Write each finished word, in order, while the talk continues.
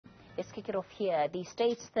Let's kick it off here. The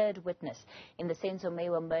state's third witness in the Senzo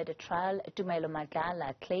Meyiwa murder trial, Tumelo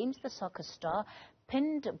Madlala, claims the soccer star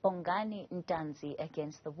pinned Bongani Ntanzi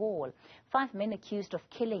against the wall. 5 men accused of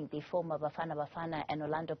killing the former Bafana Bafana and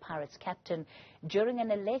Orlando Pirates captain during an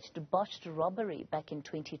alleged botched robbery back in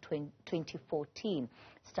 2014.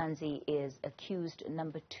 Ntanzi is accused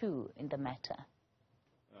number 2 in the matter.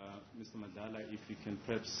 Mr. Madlala, if you can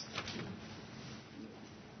perhaps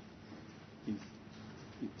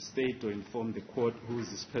state or inform the court who is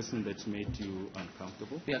this person that made you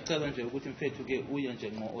uncomfortable. Yes,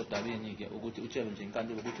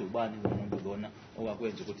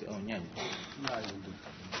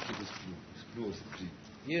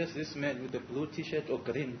 this man with the blue t-shirt or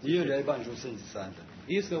green t-shirt.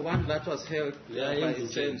 He's the one that was held by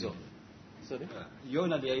Senzo. Sorry?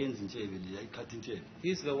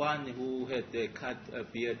 He's the one who had the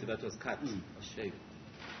beard that was cut, shaved.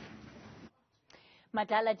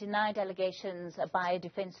 Madlala denied allegations by a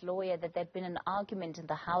defense lawyer that there had been an argument in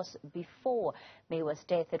the house before Meyiwa's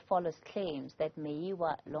death. It follows claims that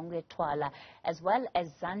Meyiwa, Longwe Twala, as well as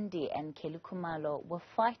Zandi and Kelukumalo were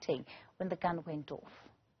fighting when the gun went off.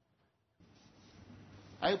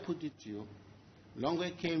 I put it to you,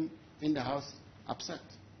 Longwe came in the house upset.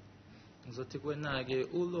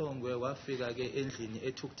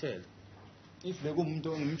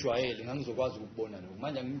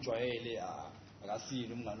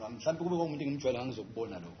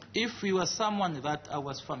 If he was someone that I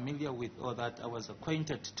was familiar with or that I was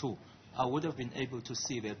acquainted to, I would have been able to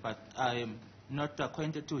see that, but I am not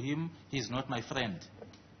acquainted to him. He's not my friend.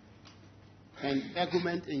 An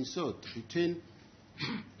argument ensued between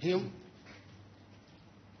him,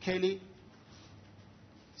 Kelly,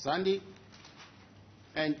 Sandy,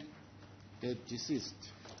 and the deceased.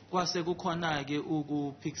 Phakathi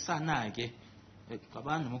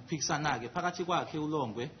kwakhe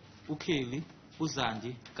uLongwe, uKelly,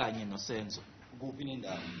 uZandi kanye noSenzo.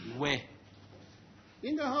 Where?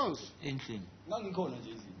 In the house. Endlini.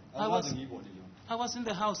 I was in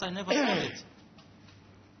the house. I never saw it.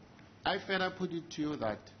 I further put it to you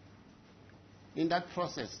that in that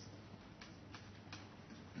process,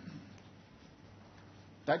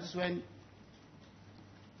 that is when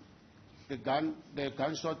the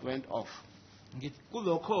gunshot went off.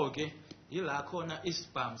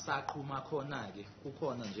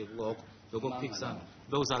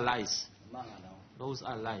 Those are lies. Those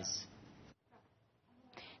are lies.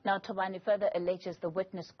 Now, Tobani further alleges the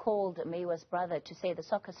witness called Meyiwa's brother to say the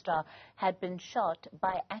soccer star had been shot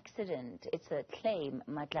by accident. It's a claim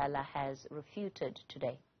Madlala has refuted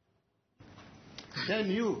today. Then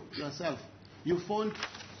you, yourself, you phoned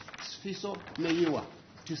Senzo Meyiwa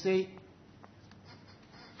to say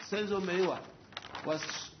Senzo Meyiwa was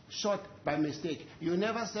shot by mistake. You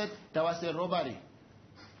never said there was a robbery.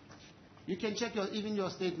 You can check even your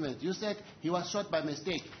statement. You said he was shot by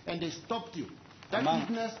mistake and they stopped you. That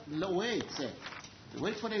witness,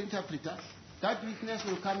 wait for the interpreter. That witness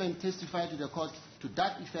will come and testify to the court to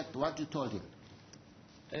that effect what you told him.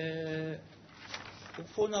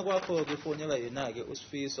 Ukufuna kwakho ke fonela yena ke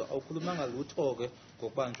uSifiso awukhulumanga lutho ke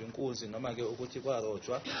ngokubanjwa inkunzi noma ke ukuthi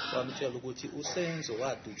kwarojwa wamtshela ukuthi uSenzo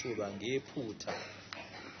wadutshulwa ngephutha.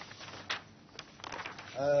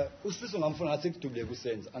 uSifiso ngamfuna ngathi sekudubule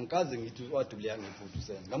kuSenzo angikaze ngithi wadubule ngephutha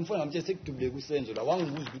uSenzo ngamfuna ngamthe sekudubule kuSenzo la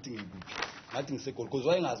wangibuza ukuthi ngikuphi ngathi ngiseGoli because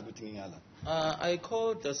wayengazi ukuthi ngingala. I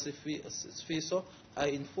called Sifiso. I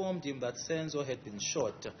informed him that Senzo had been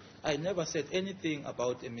shot. I never said anything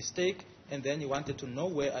about a mistake, and then he wanted to know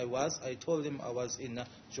where I was. I told him I was in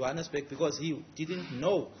Johannesburg because he didn't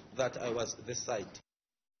know that I was this side.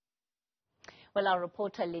 Well, our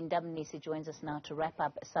reporter Linda Mnisi joins us now to wrap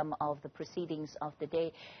up some of the proceedings of the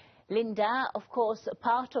day. Linda, of course,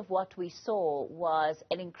 part of what we saw was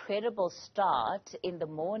an incredible start in the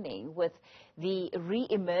morning with the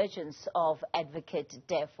re-emergence of Advocate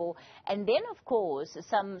Teffo, and then, of course,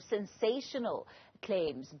 some sensational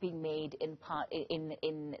claims being made in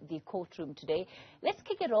the courtroom today. Let's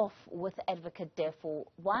kick it off with Advocate Teffo.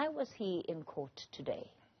 Why was he in court today?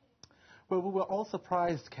 Well, we were all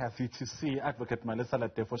surprised, Kathy, to see Advocate Melesela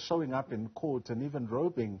Teffo showing up in court and even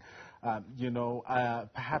robing,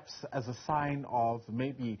 perhaps as a sign of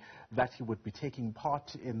maybe that he would be taking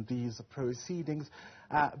part in these proceedings.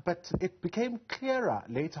 But it became clearer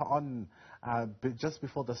later on, just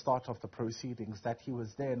before the start of the proceedings, that he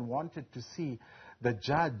was there and wanted to see the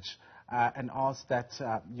judge and asked that,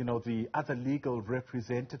 the other legal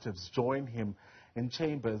representatives join him in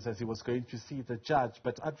chambers as he was going to see the judge.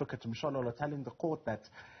 But Advocate Mshololo telling the court that,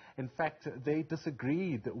 in fact, they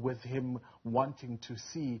disagreed with him wanting to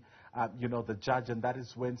see the judge, and that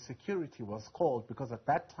is when security was called, because at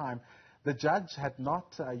that time the judge had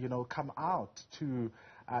not, come out to,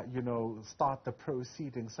 start the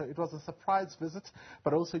proceedings. So it was a surprise visit,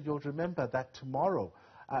 but also you'll remember that tomorrow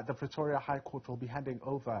the Pretoria High Court will be handing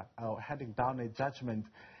down a judgment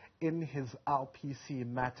in his RPC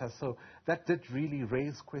matter. So that did really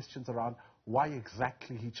raise questions around why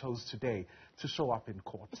exactly he chose today to show up in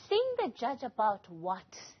court. Seeing the judge about what,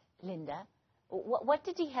 Linda? What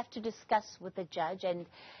did he have to discuss with the judge, and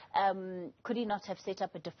could he not have set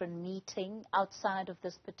up a different meeting outside of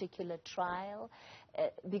this particular trial?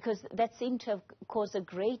 Because that seemed to have caused a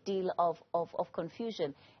great deal of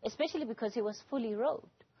confusion, especially because he was fully robed.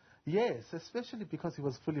 Yes, especially because he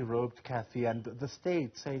was fully robed, Kathy, and the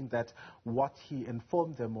state saying that what he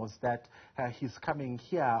informed them was that he's coming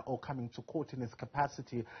here or coming to court in his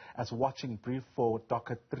capacity as watching brief for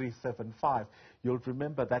docket 375. You'll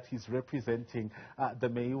remember that he's representing the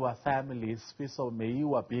Meyiwa family, Senzo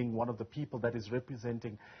Meyiwa being one of the people that is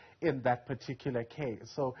representing in that particular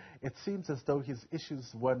case. So it seems as though his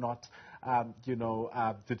issues were not,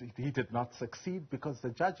 he did not succeed, because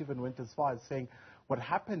the judge even went as far as saying what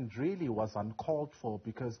happened really was uncalled for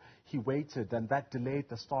because he waited, and that delayed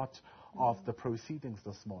the start of the proceedings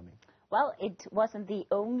this morning. Well, it wasn't the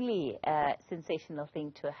only sensational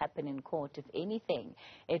thing to happen in court. If anything,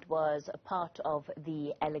 it was a part of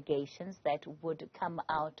the allegations that would come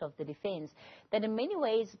out of the defense that in many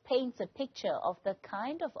ways paints a picture of the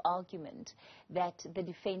kind of argument that the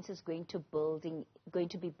defense is going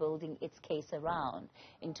to be building its case around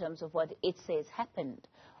in terms of what it says happened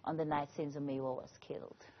on the night Senzo Meyiwa was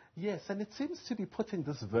killed. Yes, and it seems to be putting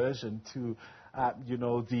this version to,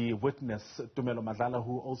 the witness, Tumelo Madlala,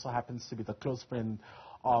 who also happens to be the close friend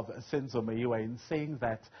of Senzo Meyiwa, in saying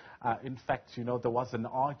that, in fact, there was an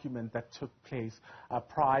argument that took place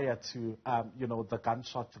prior to, the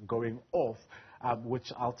gunshot going off,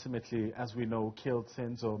 which ultimately, as we know, killed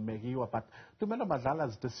Senzo Meyiwa. But Tumelo Madlala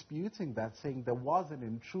is disputing that, saying there was an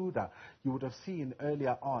intruder. You would have seen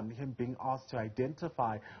earlier on him being asked to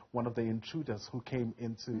identify one of the intruders who came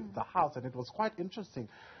into the house. And it was quite interesting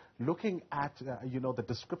looking at, the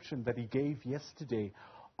description that he gave yesterday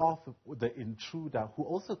of the intruder, who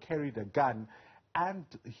also carried a gun, and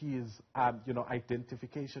his,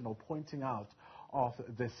 identification or pointing out of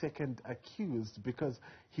the second accused, because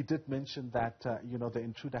he did mention that, the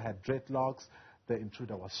intruder had dreadlocks, the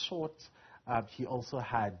intruder was short, he also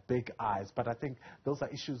had big eyes. But I think those are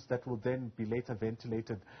issues that will then be later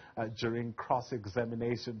ventilated during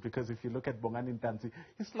cross-examination, because if you look at Bongani Ntanzi,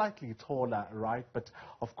 he's slightly taller, right? But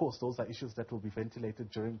of course, those are issues that will be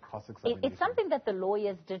ventilated during cross-examination. It's something that the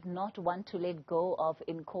lawyers did not want to let go of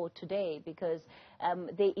in court today, because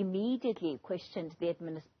they immediately questioned the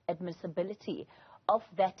admissibility of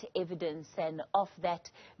that evidence and of that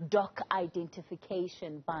doc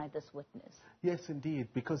identification by this witness. Yes, indeed,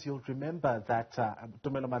 because you'll remember that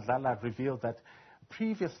Tumelo Madlala revealed that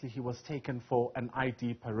previously he was taken for an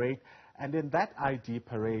ID parade, and in that ID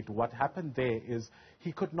parade, what happened there is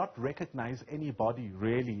he could not recognize anybody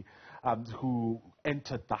really who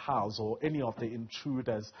entered the house or any of the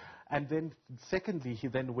intruders. And then secondly, he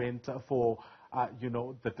then went for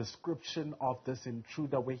the description of this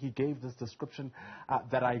intruder, where he gave this description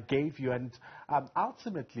that I gave you. And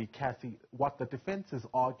ultimately, Kathy, what the defense is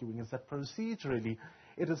arguing is that procedurally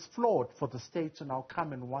it is flawed for the state to now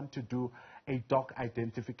come and want to do a doc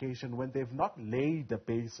identification when they've not laid the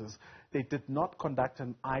basis. They did not conduct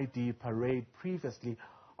an ID parade previously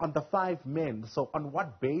on the 5 men. So on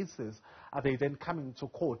what basis are they then coming to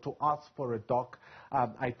court to ask for a doc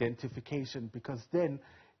identification? Because then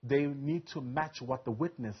they need to match what the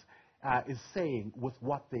witness is saying with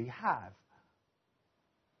what they have.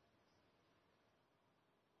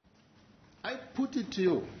 I put it to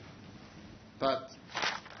you that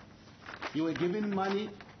you were given money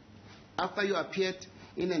after you appeared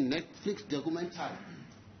in a Netflix documentary.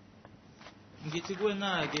 Ngithi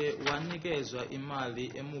kuwena-ke wanikezwa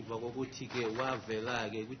imali emuva kokuthi-ke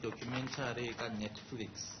wavela-ke kwi-documentary ka-Netflix.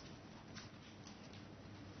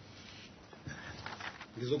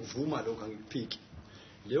 Ngizokuvuma lokho, angikuphiki.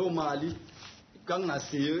 Leyo mali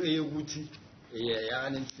kangasiyo eyokuthi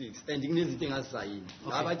ya-Netflix, and kunezinto engazisayini.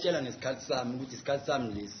 Abatshela ngesikhathi sami ukuthi isikhathi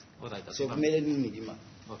sami lesi. So kumele ninginike imali.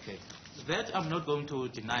 Okay. That I'm not going to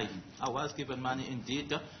deny. I was given money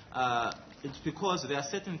indeed. It's because there are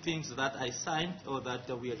certain things that I signed or that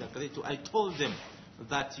we had agreed to. I told them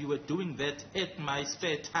that you were doing that at my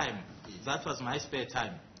spare time. That was my spare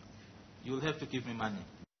time. You'll have to give me money.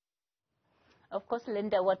 Of course,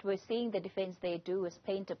 Linda, what we're seeing the defense they do is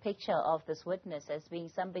paint a picture of this witness as being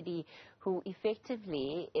somebody who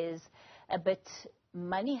effectively is a bit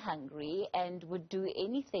money hungry and would do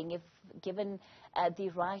anything if given the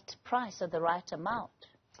right price or the right amount.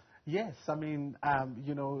 Yes, I mean,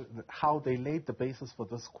 you know, how they laid the basis for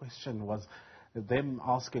this question was them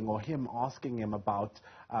asking, or him asking him about,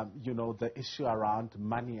 you know, the issue around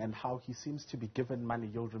money and how he seems to be given money.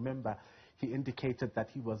 You'll remember he indicated that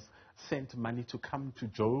he was sent money to come to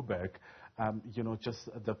Joburg, you know, just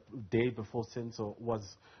the day before Senzo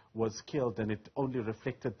was killed, and it only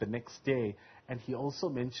reflected the next day. And he also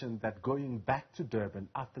mentioned that going back to Durban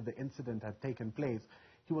after the incident had taken place,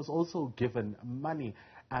 he was also given money.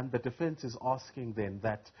 And the defense is asking then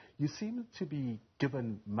that you seem to be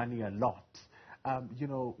given money a lot. You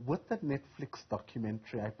know, with the Netflix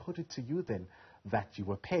documentary, I put it to you then that you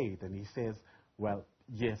were paid. And he says, well,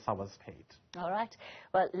 yes, I was paid. All right.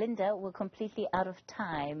 Well, Linda, we're completely out of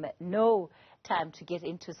time. No time to get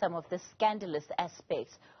into some of the scandalous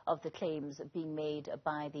aspects of the claims being made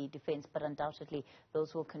by the defense, but undoubtedly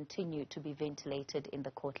those will continue to be ventilated in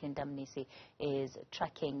the court. Linda Mnisi is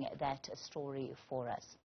tracking that story for us.